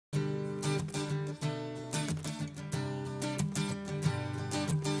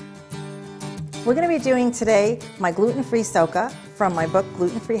We're going to be doing today my gluten-free Socca from my book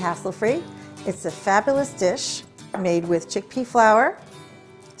Gluten-Free Hassle-Free. It's a fabulous dish made with chickpea flour,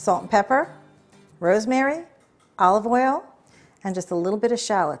 salt and pepper, rosemary, olive oil, and just a little bit of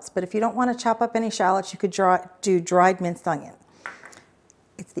shallots. But if you don't want to chop up any shallots, you could do dried minced onion.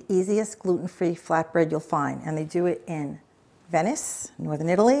 It's the easiest gluten-free flatbread you'll find, and they do it in Venice, northern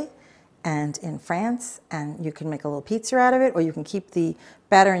Italy, and in France, and you can make a little pizza out of it, or you can keep the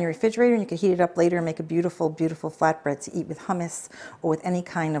batter in your refrigerator and you can heat it up later and make a beautiful, beautiful flatbread to eat with hummus or with any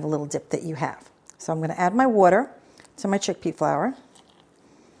kind of a little dip that you have. So I'm going to add my water to my chickpea flour.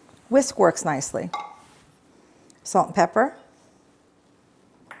 Whisk works nicely. Salt and pepper,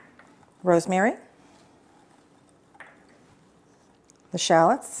 rosemary, the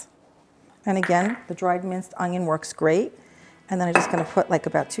shallots, and again, the dried minced onion works great. And then I'm just going to put like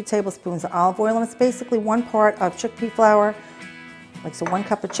about 2 tablespoons of olive oil, and it's basically 1 part of chickpea flour, like so 1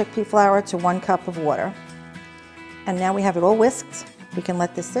 cup of chickpea flour to 1 cup of water. And now we have it all whisked. We can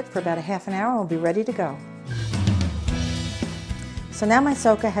let this sit for about a half an hour and we'll be ready to go. So now my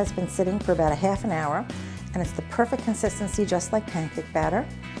Socca has been sitting for about a half an hour, and it's the perfect consistency, just like pancake batter,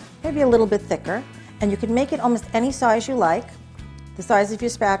 maybe a little bit thicker. And you can make it almost any size you like. The size of your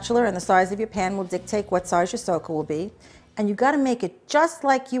spatula and the size of your pan will dictate what size your Socca will be. And you got to make it just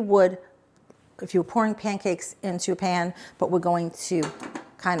like you would if you were pouring pancakes into a pan, but we're going to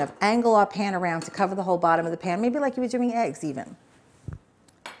kind of angle our pan around to cover the whole bottom of the pan, maybe like you were doing eggs even,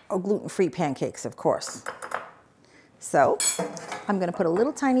 or gluten-free pancakes, of course. So I'm going to put a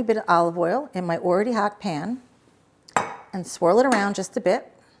little tiny bit of olive oil in my already hot pan and swirl it around just a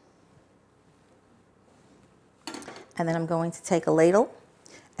bit. And then I'm going to take a ladle,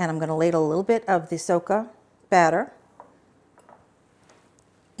 and I'm going to ladle a little bit of the Socca batter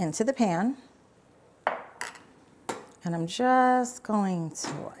into the pan, and I'm just going to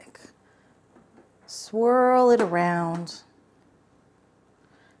like swirl it around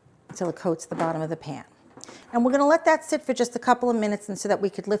until it coats the bottom of the pan. And we're going to let that sit for just a couple of minutes and so that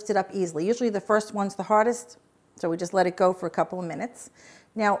we could lift it up easily. Usually the first one's the hardest, so we just let it go for a couple of minutes.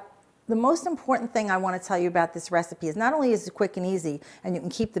 Now, the most important thing I want to tell you about this recipe is not only is it quick and easy, and you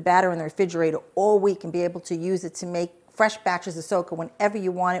can keep the batter in the refrigerator all week and be able to use it to make fresh batches of Socca whenever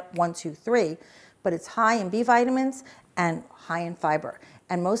you want it, 1, 2, 3, but it's high in B vitamins and high in fiber.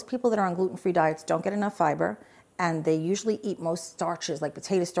 And most people that are on gluten-free diets don't get enough fiber, and they usually eat most starches like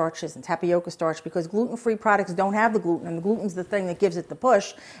potato starches and tapioca starch because gluten-free products don't have the gluten, and the gluten's the thing that gives it the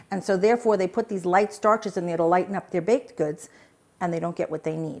push, and so therefore they put these light starches in there to lighten up their baked goods, and they don't get what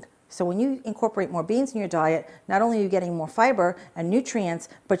they need. So when you incorporate more beans in your diet, not only are you getting more fiber and nutrients,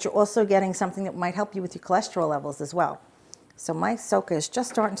 but you're also getting something that might help you with your cholesterol levels as well. So my Socca is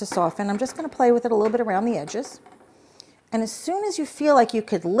just starting to soften. I'm just going to play with it a little bit around the edges. And as soon as you feel like you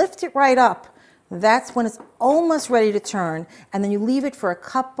could lift it right up, that's when it's almost ready to turn, and then you leave it for a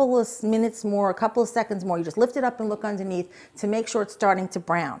couple of minutes more, a couple of seconds more. You just lift it up and look underneath to make sure it's starting to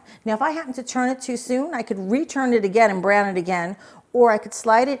brown. Now, if I happen to turn it too soon, I could return it again and brown it again, or I could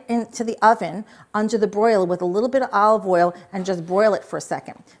slide it into the oven under the broiler with a little bit of olive oil and just broil it for a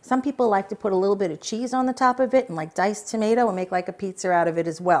second. Some people like to put a little bit of cheese on the top of it and like diced tomato and make like a pizza out of it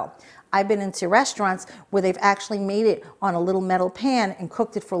as well. I've been into restaurants where they've actually made it on a little metal pan and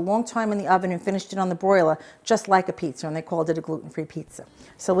cooked it for a long time in the oven and finished it on the broiler just like a pizza, and they called it a gluten-free pizza.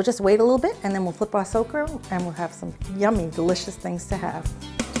 So we'll just wait a little bit and then we'll flip our Socca and we'll have some yummy, delicious things to have.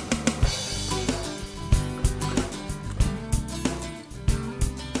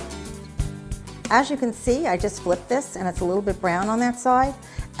 As you can see, I just flipped this and it's a little bit brown on that side.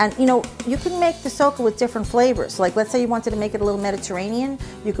 And you know, you can make the Socca with different flavors. Like let's say you wanted to make it a little Mediterranean,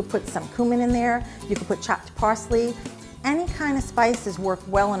 you could put some cumin in there, you could put chopped parsley. Any kind of spices work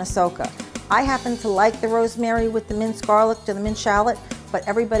well in a Socca. I happen to like the rosemary with the minced garlic or the minced shallot, but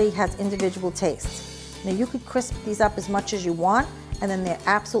everybody has individual tastes. Now you could crisp these up as much as you want, and then they're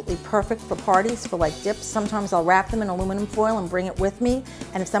absolutely perfect for parties, for like dips. Sometimes I'll wrap them in aluminum foil and bring it with me.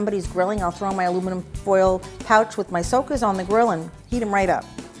 And if somebody's grilling, I'll throw my aluminum foil pouch with my Soccas on the grill and heat them right up.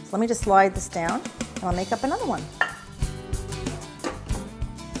 So let me just slide this down and I'll make up another one.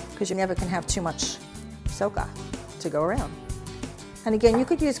 Because you never can have too much Socca to go around. And again, you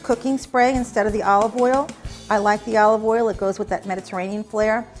could use cooking spray instead of the olive oil. I like the olive oil, it goes with that Mediterranean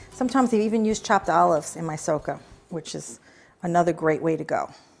flair. Sometimes I've even used chopped olives in my Socca, which is another great way to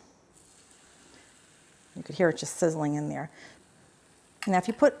go. You could hear it just sizzling in there. Now if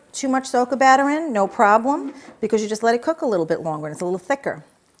you put too much Socca batter in, no problem, because you just let it cook a little bit longer and it's a little thicker.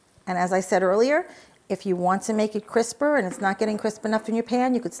 And as I said earlier, if you want to make it crisper and it's not getting crisp enough in your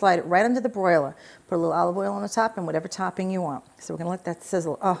pan, you could slide it right under the broiler. Put a little olive oil on the top and whatever topping you want. So we're going to let that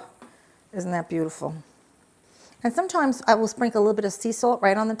sizzle. Oh, Isn't that beautiful? And sometimes I will sprinkle a little bit of sea salt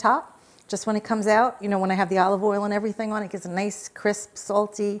right on the top, just when it comes out. You know, when I have the olive oil and everything on it, it gives a nice, crisp,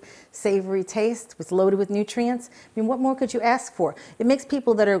 salty, savory taste. It's loaded with nutrients. I mean, what more could you ask for? It makes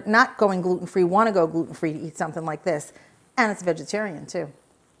people that are not going gluten-free want to go gluten-free to eat something like this. And it's vegetarian, too.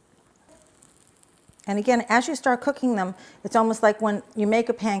 And again, as you start cooking them, it's almost like when you make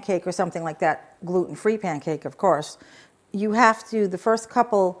a pancake or something like that, gluten-free pancake, of course, you have to, the first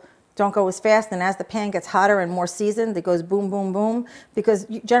couple don't go as fast, and as the pan gets hotter and more seasoned, it goes boom, boom, boom, because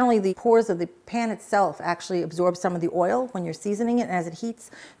generally the pores of the pan itself actually absorb some of the oil when you're seasoning it, and as it heats,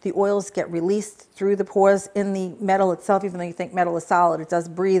 the oils get released through the pores in the metal itself. Even though you think metal is solid, it does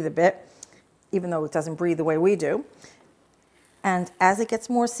breathe a bit, even though it doesn't breathe the way we do. And as it gets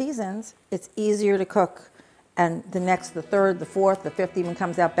more seasoned, it's easier to cook. And the next, the third, the fourth, the fifth even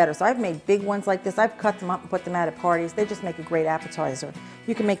comes out better. So I've made big ones like this. I've cut them up and put them out at parties. They just make a great appetizer.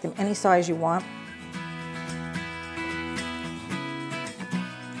 You can make them any size you want.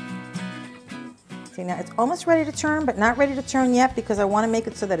 See, now it's almost ready to turn, but not ready to turn yet because I want to make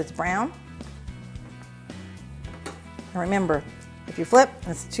it so that it's brown. And remember, if you flip,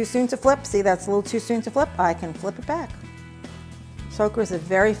 and it's too soon to flip, see that's a little too soon to flip, I can flip it back. Socca is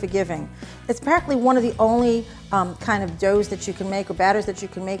very forgiving. It's practically one of the only kind of doughs that you can make, or batters that you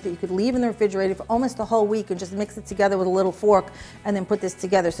can make, that you could leave in the refrigerator for almost a whole week and just mix it together with a little fork and then put this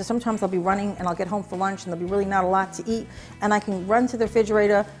together. So sometimes I'll be running and I'll get home for lunch and there'll be really not a lot to eat, and I can run to the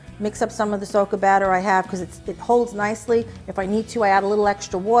refrigerator, mix up some of the Socca batter I have because it holds nicely. If I need to, I add a little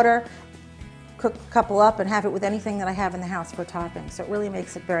extra water, cook a couple up, and have it with anything that I have in the house for topping. So it really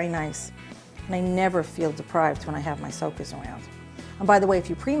makes it very nice. And I never feel deprived when I have my Soccas around. And by the way, if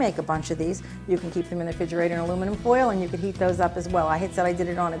you pre-make a bunch of these, you can keep them in the refrigerator in aluminum foil, and you could heat those up as well. I had said I did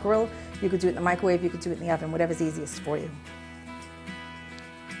it on a grill. You could do it in the microwave, you could do it in the oven, whatever's easiest for you.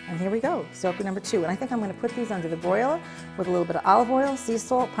 And here we go, Socca number 2. And I think I'm going to put these under the broiler with a little bit of olive oil, sea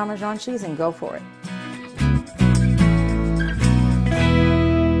salt, Parmesan cheese, and go for it.